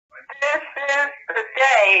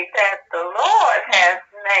day that the Lord has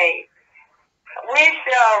made. We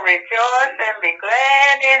shall rejoice and be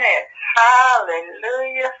glad in it.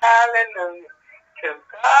 Hallelujah, hallelujah. To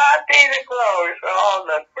God be the glory for all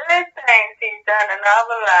the good things he's done in our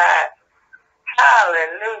lives.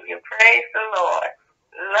 Hallelujah, praise the Lord.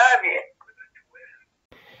 Love you.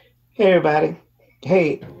 Hey, everybody.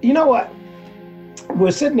 Hey, you know what?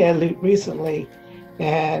 We're sitting there recently,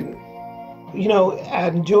 and I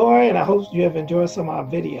enjoy, and I hope you have enjoyed some of our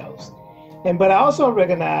videos. But I also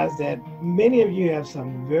recognize that many of you have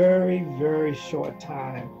some very, very short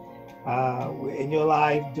time in your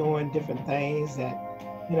life doing different things that,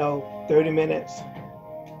 30 minutes,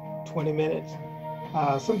 20 minutes,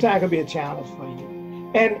 sometimes can be a challenge for you.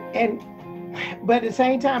 But at the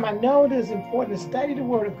same time, I know it is important to study the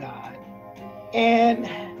Word of God. And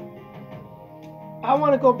I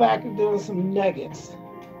want to go back and do some nuggets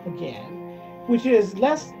again, which is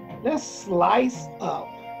let's slice up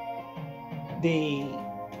the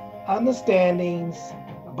understandings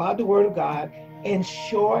about the Word of God in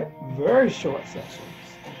short, very short sessions,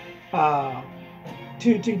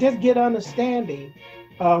 to just get understanding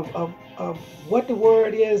of what the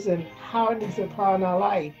Word is and how it needs to apply in our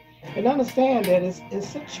life, and understand that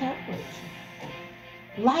it's a challenge.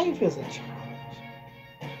 Life is a challenge.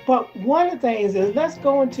 But one of the things is, let's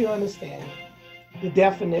go into understanding the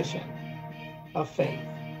definition of faith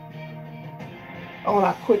on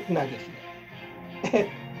our quick nugget here.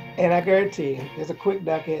 And I guarantee you, there's a quick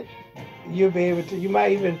nugget. You'll be able to, you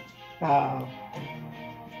might even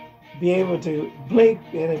be able to blink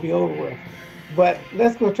and it'll be over with. But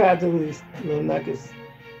let's go try to do these little nuggets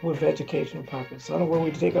with educational purpose. So where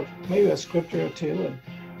we take maybe a scripture or two and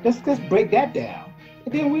let's break that down.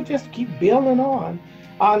 And then we just keep building on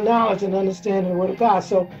our knowledge and understanding the Word of God.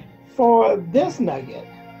 So for this nugget,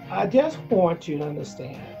 I just want you to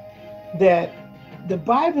understand that the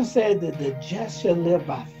Bible said that the just shall live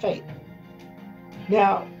by faith.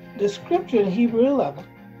 Now, the scripture in Hebrew 11,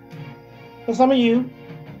 for some of you,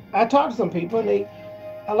 I talk to some people, and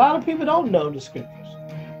a lot of people don't know the scriptures.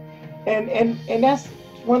 And that's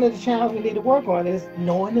one of the challenges we need to work on, is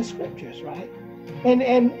knowing the scriptures, right?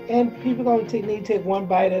 And people are going to need to take one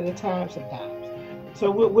bite at a time sometimes.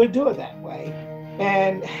 So we'll do it that way.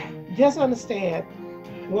 And just understand,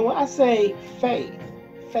 when I say faith,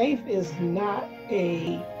 faith is not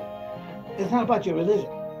about your religion.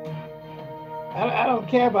 I don't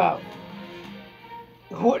care about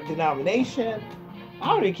what denomination. I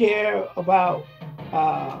don't even care about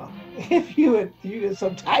if you're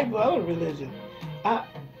some type of other religion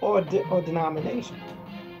or denomination.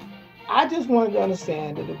 I just wanted to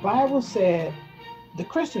understand that the Bible said, the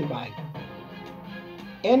Christian Bible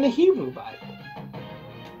and the Hebrew Bible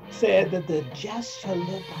said that the just shall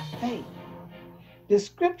live by faith. The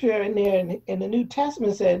scripture in there in the New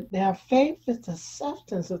Testament said, now faith is the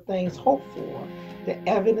substance of things hoped for, the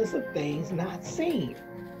evidence of things not seen.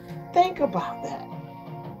 Think about that.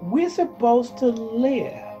 We're supposed to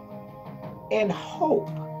live in hope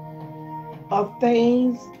of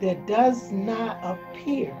things that does not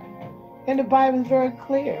appear. And the Bible is very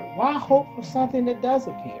clear. Why hope for something that does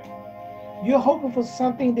appear? You're hoping for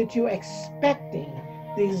something that you're expecting,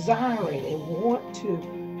 desiring, and want to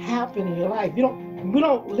happen in your life. We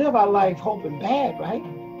don't live our life hoping bad, right?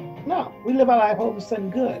 No, we live our life hoping something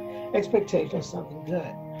good, expectation of something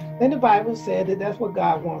good. Then the Bible said that that's what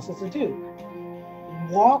God wants us to do.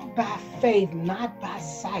 Walk by faith, not by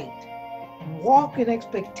sight. Walk in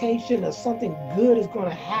expectation of something good is going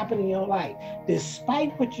to happen in your life.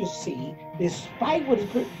 Despite what you see, despite what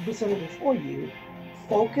is presented before you,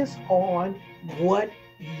 focus on what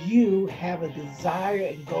you have a desire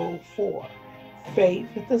and goal for. Faith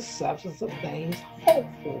is the substance of things hoped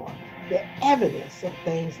for, the evidence of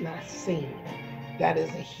things not seen. That is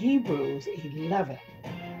Hebrews 11,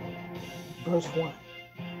 verse 1.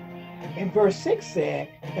 And verse 6 said,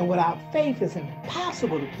 and without faith it's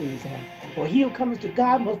impossible to please him. For he who comes to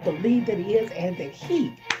God must believe that he is, and that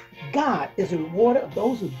he, God, is a rewarder of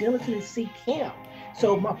those who diligently seek him.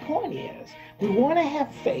 So my point is, we want to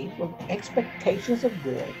have faith with expectations of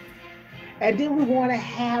good. And then we want to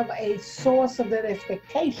have a source of that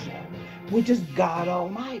expectation, which is God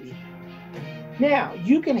Almighty. Now,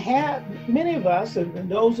 you can have, many of us, and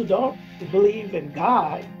those who don't believe in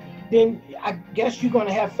God, then I guess you're going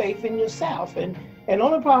to have faith in yourself. And the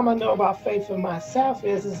only problem I know about faith in myself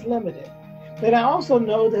is it's limited. But I also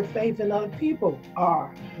know that faith in other people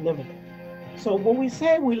are limited. So when we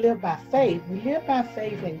say we live by faith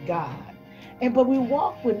in God. But we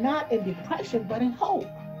walk, we're not in depression, but in hope.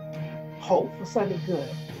 Hope for something good.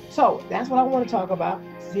 So that's what I want to talk about.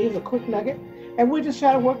 Here's a quick nugget. And we're just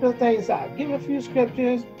trying to work those things out. Give it a few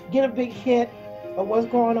scriptures, get a big hit of what's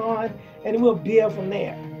going on, and we'll build from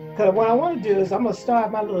there. Because what I want to do is I'm going to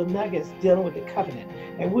start my little nuggets dealing with the covenant.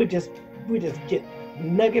 And we just get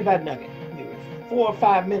nugget by nugget, maybe 4 or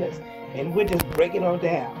 5 minutes, and we're just breaking on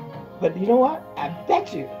down. But you know what? I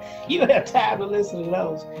bet you don't have time to listen to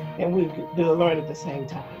those, and we do learn at the same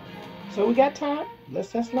time. So we got time.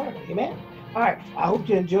 Let's learn. Amen. All right. I hope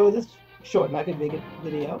you enjoy this short nugget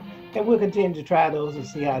video, and we'll continue to try those and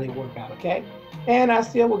see how they work out. Okay. And I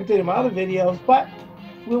still will continue my other videos, but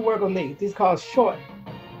we'll work on these. These are called short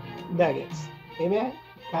nuggets. Amen.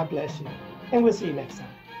 God bless you, and we'll see you next time.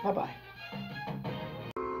 Bye bye.